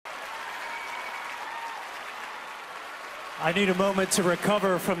I need a moment to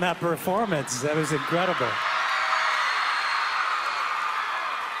recover from that performance. That was incredible.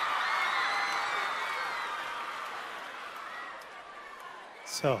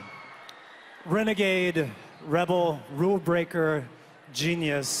 So, renegade, rebel, rule breaker,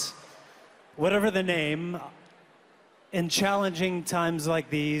 genius, whatever the name, in challenging times like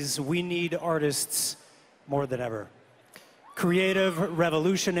these, we need artists more than ever. Creative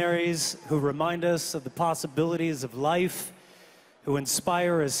revolutionaries who remind us of the possibilities of life, who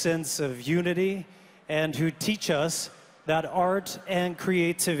inspire a sense of unity, and who teach us that art and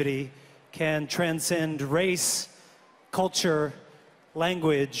creativity can transcend race, culture,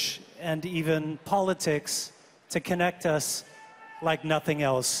 language, and even politics to connect us like nothing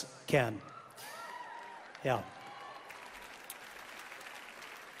else can. Yeah.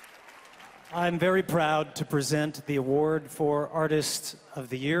 I'm very proud to present the award for Artist of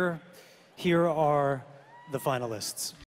the Year. Here are the finalists.